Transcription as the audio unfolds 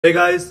Hey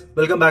guys,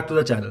 welcome back to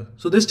the channel.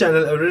 So this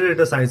channel, Everyday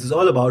Data Science, is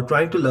all about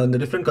trying to learn the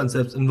different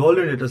concepts involved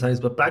in data science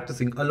by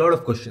practicing a lot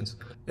of questions.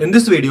 In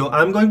this video,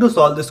 I'm going to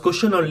solve this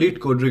question on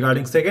LeetCode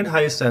regarding second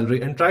highest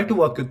salary and try to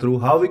walk you through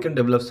how we can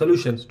develop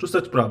solutions to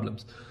such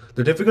problems.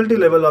 The difficulty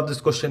level of this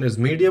question is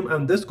medium,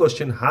 and this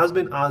question has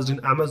been asked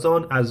in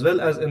Amazon as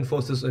well as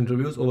Infosys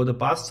interviews over the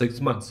past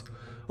 6 months.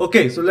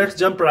 Okay, so let's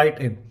jump right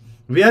in.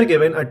 We are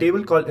given a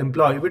table called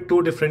employee with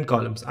two different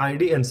columns,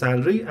 ID and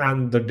salary,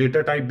 and the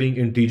data type being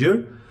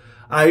integer.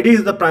 ID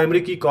is the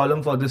primary key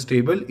column for this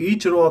table.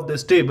 Each row of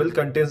this table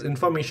contains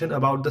information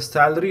about the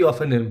salary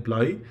of an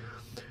employee.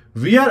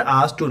 We are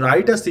asked to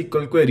write a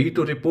SQL query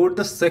to report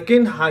the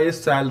second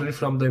highest salary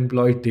from the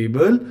employee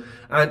table.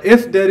 And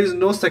if there is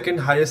no second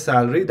highest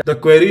salary, the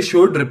query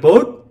should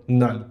report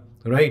null,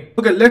 right?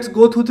 Okay, let's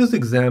go through this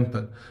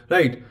example,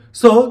 right?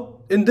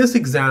 So in this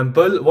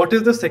example, what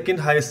is the second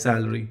highest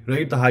salary,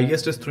 right? The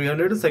highest is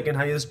 300, the second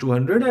highest is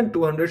 200, and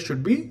 200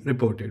 should be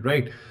reported,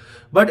 right?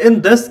 But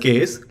in this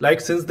case, like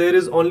since there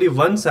is only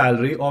one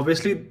salary,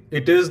 obviously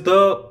it is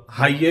the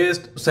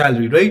highest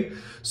salary, right?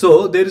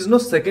 So there is no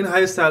second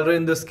highest salary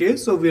in this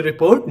case. So we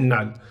report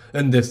null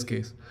in this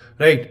case,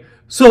 right?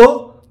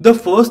 So the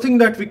first thing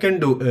that we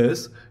can do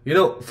is,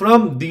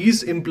 from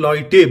these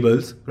employee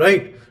tables,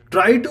 right?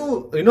 Try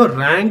to,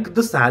 rank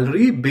the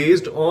salary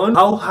based on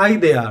how high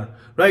they are.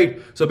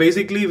 Right. So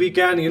basically we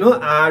can,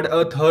 add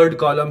a third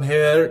column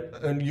here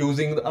and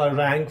using a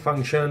rank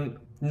function.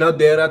 Now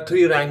there are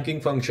three ranking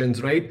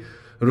functions, right?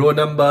 Row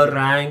number,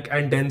 rank,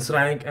 and dense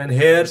rank. And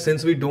here,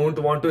 since we don't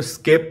want to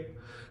skip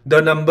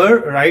the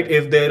number, right?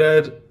 If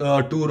there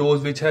are two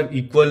rows which have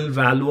equal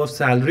value of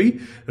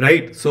salary,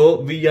 right? So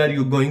we are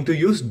going to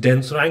use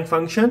dense rank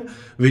function.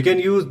 We can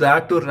use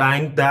that to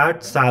rank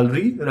that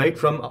salary, right?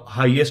 From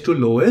highest to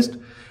lowest.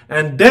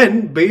 And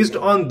then based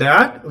on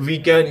that, we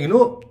can,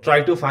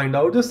 try to find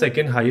out the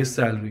second highest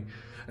salary.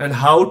 And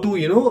how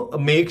to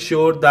make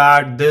sure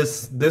that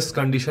this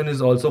condition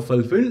is also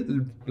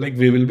fulfilled, like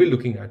we will be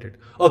looking at it.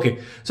 Okay,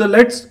 so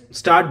let's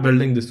start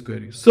building this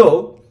query.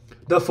 So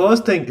the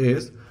first thing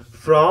is,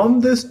 from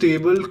this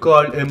table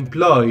called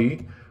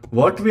employee,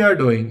 what we are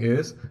doing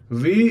is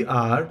we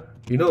are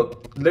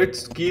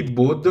let's keep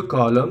both the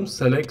columns,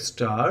 select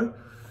star,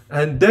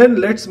 and then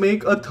let's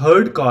make a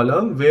third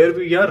column where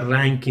we are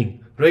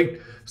ranking,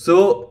 right?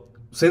 So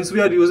since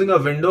we are using a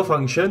window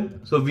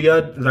function, so we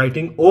are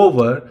writing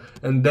over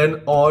and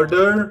then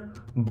order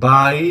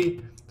by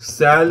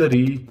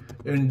salary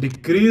in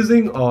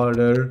decreasing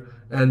order,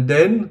 and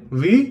then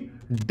we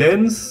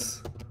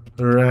dense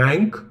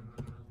rank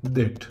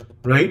it,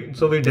 right?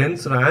 So we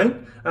dense rank,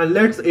 and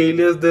let's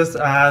alias this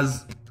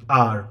as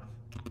R.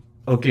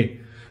 Okay.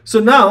 So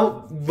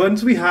now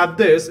once we have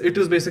this, it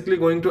is basically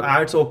going to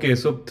add. So okay,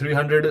 so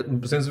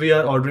 300, since we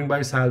are ordering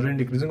by salary in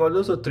decreasing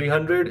order, so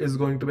 300 is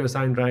going to be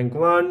assigned rank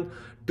 1,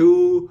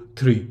 2,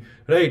 3,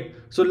 right?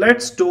 So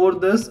let's store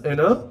this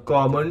in a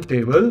common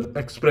table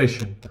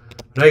expression,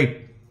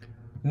 right?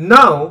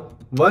 Now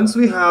once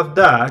we have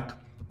that,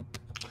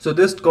 so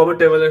this common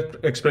table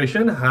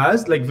expression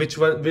has like which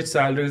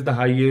salary is the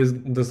highest,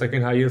 the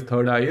second highest,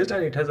 third highest,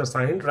 and it has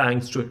assigned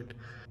ranks to it.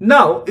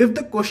 Now if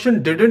the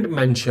question didn't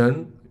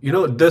mention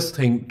this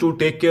thing to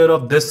take care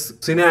of this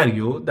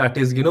scenario, that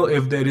is,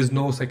 if there is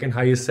no second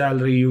highest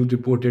salary, you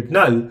report it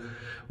null.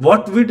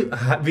 What would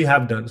we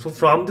have done? So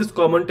from this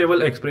common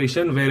table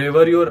expression,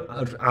 wherever your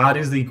R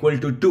is equal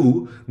to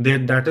 2,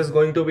 then that is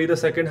going to be the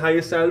second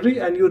highest salary,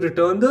 and you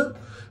return the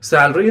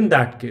salary in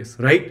that case,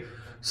 right?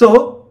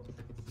 So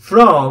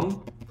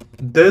from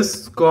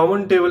this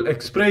common table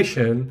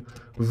expression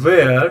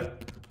where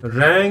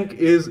rank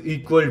is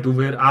equal to,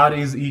 where R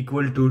is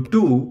equal to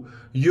 2,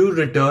 you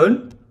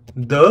return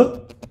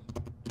the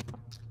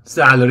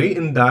salary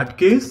in that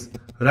case,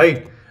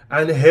 right?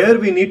 And here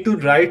we need to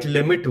write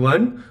limit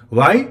 1.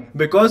 Why?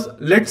 Because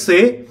let's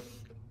say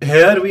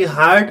here we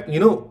had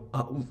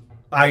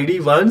ID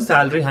 1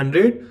 salary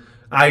 100,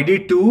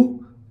 ID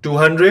 2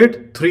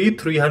 200, 3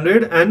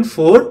 300, and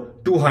 4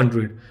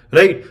 200,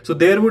 right? So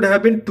there would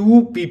have been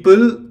two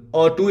people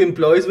or two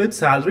employees with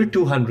salary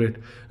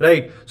 200,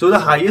 right? So the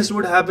highest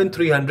would have been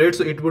 300,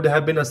 so it would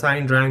have been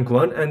assigned rank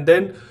 1, and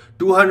then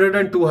 200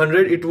 and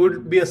 200, it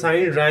would be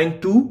assigned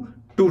rank 2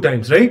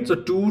 times, right? So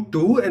 2,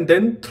 2, and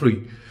then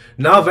 3.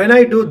 Now when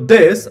I do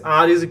this,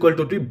 R is equal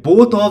to 3,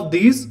 both of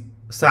these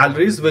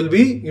salaries will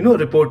be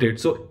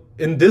reported. So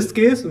in this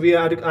case, we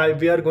are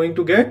going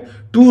to get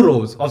 2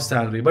 rows of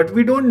salary, but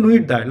we don't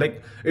need that.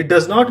 Like it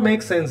does not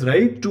make sense,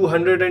 right?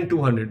 200 and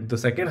 200. The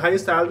second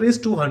highest salary is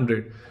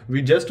 200.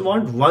 We just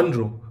want 1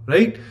 row,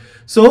 right?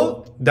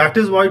 So that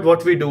is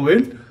what we do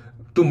it.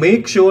 To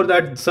make sure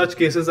that such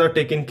cases are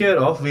taken care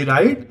of, we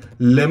write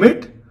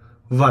limit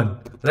 1,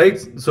 right?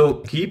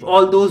 So keep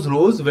all those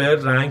rows where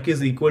rank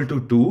is equal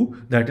to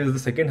 2, that is the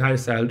second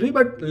highest salary,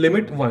 but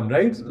limit 1,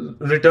 right?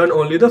 Return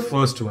only the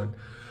first one.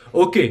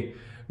 Okay.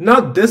 Now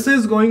this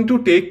is going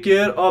to take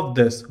care of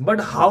this, but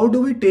how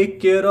do we take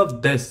care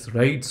of this,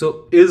 right?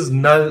 So is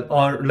null,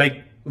 or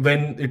like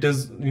when it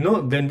is,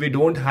 when we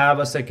don't have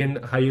a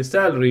second highest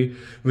salary,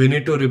 we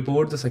need to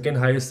report the second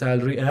highest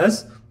salary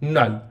as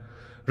null,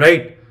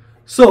 right?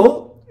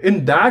 So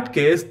in that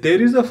case,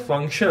 there is a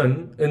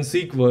function in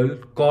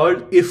SQL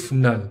called if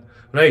null,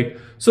 right?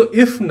 So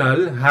if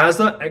null has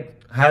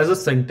a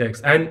syntax,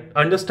 and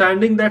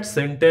understanding that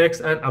syntax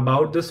and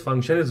about this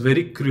function is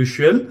very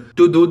crucial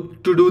to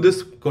do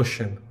this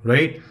question,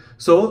 right?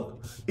 So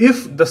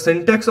if the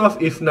syntax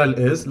of if null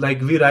is like,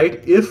 we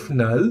write if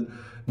null,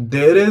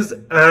 there is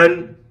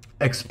an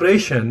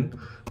expression,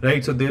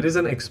 right? So there is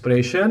an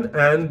expression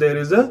and there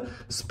is a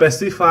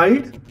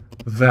specified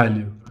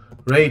value,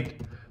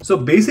 right? So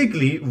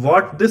basically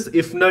what this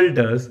if null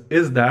does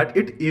is that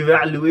it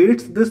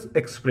evaluates this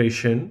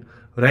expression,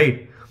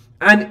 right?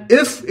 And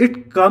if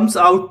it comes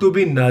out to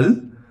be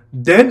null,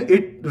 then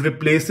it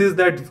replaces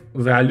that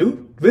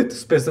value with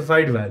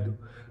specified value.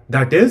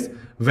 That is,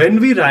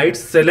 when we write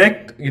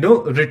select,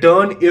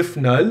 return if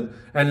null,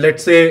 and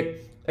let's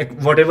say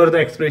whatever the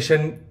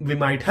expression we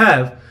might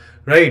have,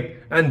 right,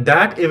 and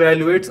that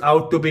evaluates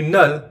out to be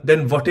null,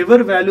 then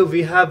whatever value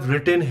we have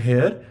written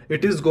here,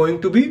 it is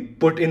going to be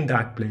put in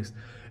that place.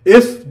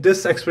 If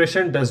this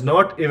expression does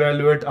not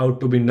evaluate out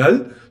to be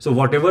null, so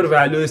whatever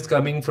value is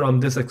coming from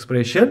this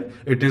expression,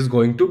 it is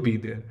going to be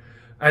there.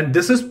 And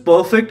this is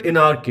perfect in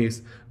our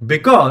case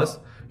because,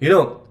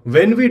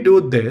 when we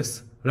do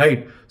this,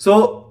 right,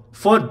 so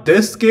for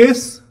this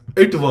case,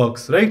 it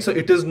works, right? So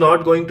it is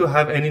not going to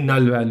have any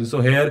null value.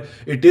 So here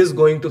it is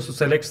going to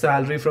select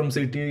salary from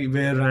city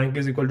where rank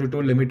is equal to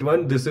 2, limit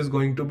 1. This is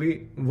going to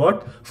be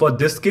what? For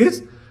this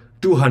case,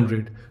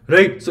 200,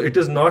 right? So it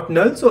is not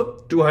null.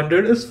 So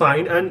 200 is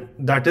fine. And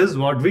that is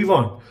what we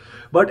want.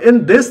 But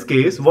in this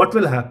case, what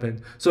will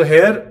happen? So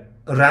here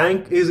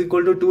rank is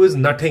equal to 2 is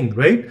nothing,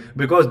 right?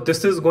 Because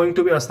this is going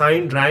to be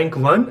assigned rank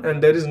 1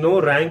 and there is no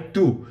rank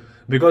 2.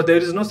 Because there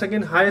is no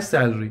second highest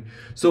salary.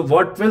 So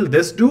what will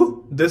this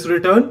do? This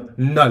return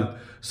null.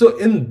 So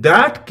in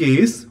that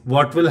case,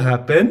 what will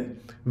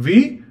happen?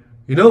 We,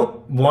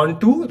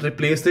 want to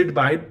replace it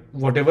by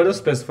whatever the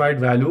specified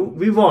value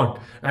we want.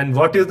 And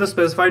what is the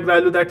specified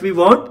value that we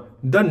want?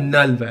 The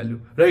null value,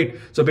 right?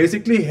 So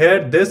basically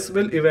here, this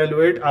will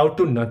evaluate out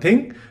to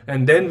nothing.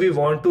 And then we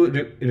want to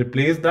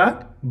replace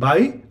that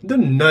by the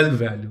null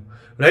value,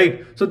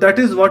 right? So that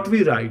is what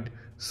we write.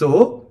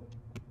 So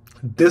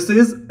this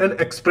is an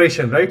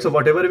expression, right? So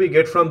whatever we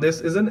get from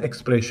this is an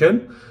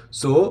expression.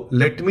 So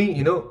let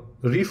me,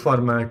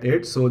 reformat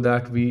it so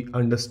that we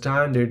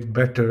understand it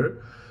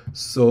better.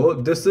 So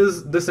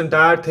this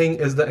entire thing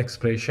is the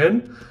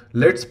expression.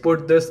 Let's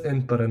put this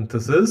in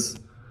parentheses,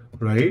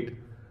 right?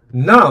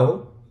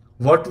 Now,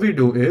 what we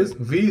do is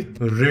we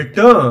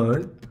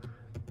return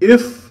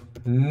if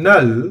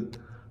null,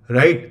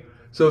 right?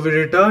 So we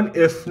return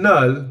if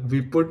null,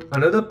 we put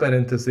another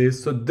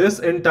parenthesis. So this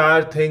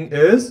entire thing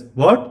is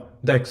what?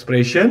 The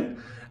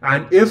expression.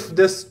 And if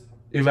this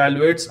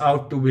evaluates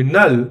out to be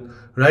null,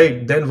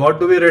 right, then what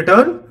do we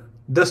return?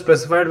 The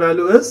specified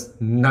value is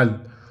null,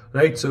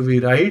 right? So we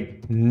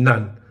write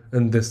null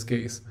in this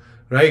case,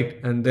 right?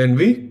 And then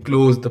we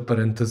close the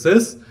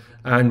parenthesis.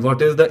 And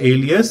what is the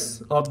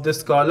alias of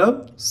this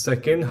column?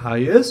 Second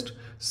highest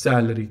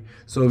salary.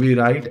 So we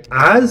write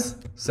as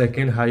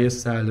second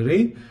highest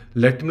salary.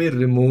 Let me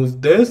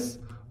remove this.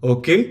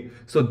 Okay,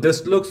 so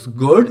this looks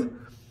good.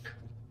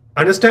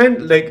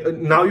 Understand, like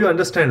now you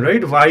understand,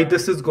 right, why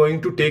this is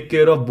going to take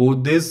care of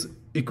both these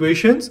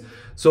equations.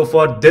 So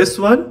for this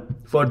one,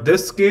 for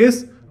this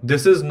case,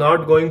 this is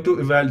not going to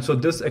evaluate. So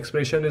this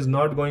expression is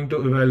not going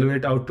to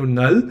evaluate out to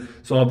null.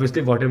 So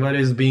obviously whatever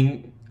is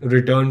being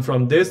returned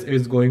from this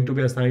is going to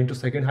be assigned to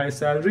second highest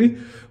salary.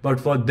 But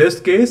for this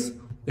case,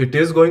 it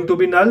is going to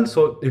be null.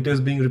 So it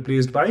is being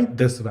replaced by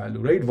this value,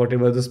 right?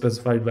 Whatever the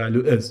specified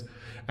value is.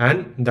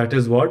 And that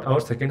is what our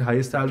second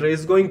highest salary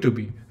is going to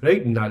be,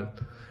 right? Null.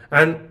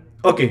 And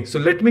okay, so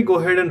let me go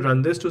ahead and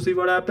run this to see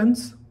what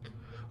happens.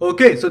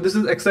 Okay, so this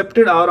is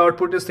accepted. Our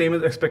output is same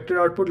as expected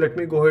output. Let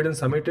me go ahead and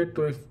submit it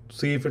to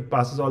see if it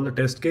passes all the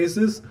test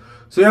cases.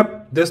 So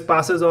yep, this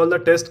passes all the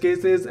test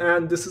cases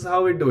and this is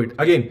how we do it.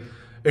 Again,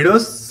 it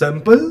was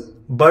simple,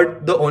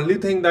 but the only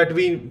thing that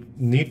we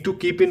need to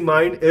keep in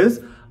mind is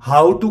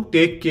how to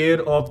take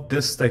care of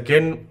this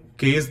second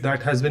case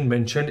that has been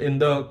mentioned in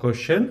the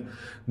question,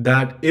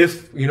 that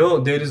if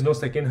there is no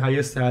second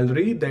highest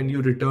salary, then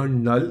you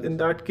return null in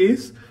that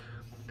case.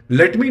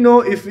 Let me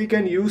know if we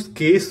can use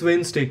case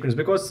when statements,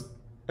 because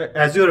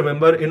as you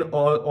remember in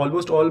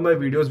almost all my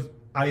videos,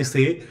 I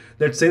say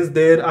that since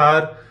there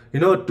are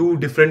two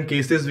different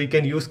cases, we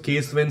can use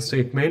case when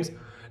statements.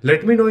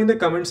 Let me know in the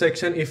comment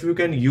section if you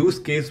can use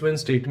case when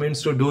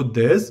statements to do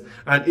this,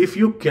 and if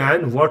you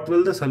can, what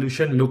will the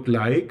solution look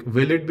like?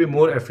 Will it be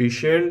more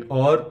efficient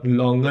or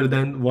longer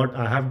than what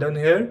I have done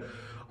here?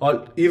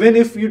 Or even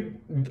if you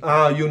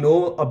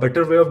know a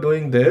better way of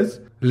doing this,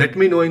 let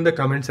me know in the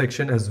comment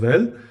section as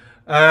well.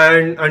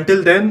 And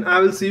until then, I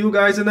will see you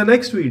guys in the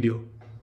next video.